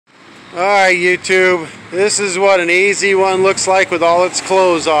Alright YouTube, this is what an az1 looks like with all its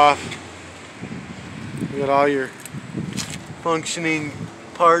clothes off. You got all your functioning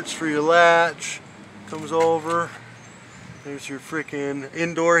parts for your latch. Comes over. There's your freaking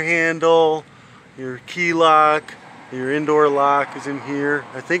indoor handle, your key lock, your indoor lock is in here.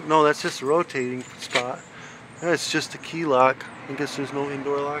 I think, no, that's just a rotating spot. That's just a key lock. I guess there's no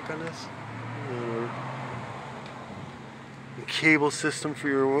indoor lock on this. Cable system for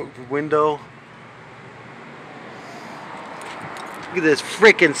your window. Look at this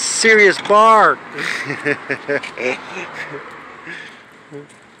freaking serious bar.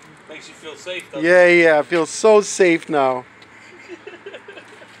 Makes you feel safe, doesn't it? Yeah, I feel so safe now.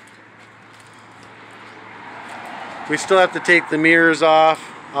 We still have to take the mirrors off.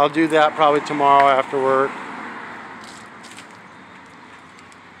 I'll do that probably tomorrow after work.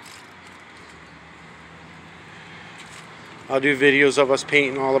 I'll do videos of us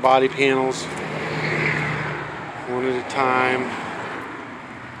painting all the body panels one at a time.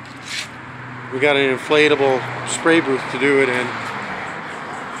 We got an inflatable spray booth to do it in.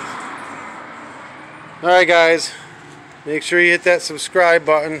 Alright guys, make sure you hit that subscribe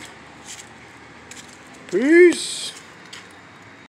button. Peace.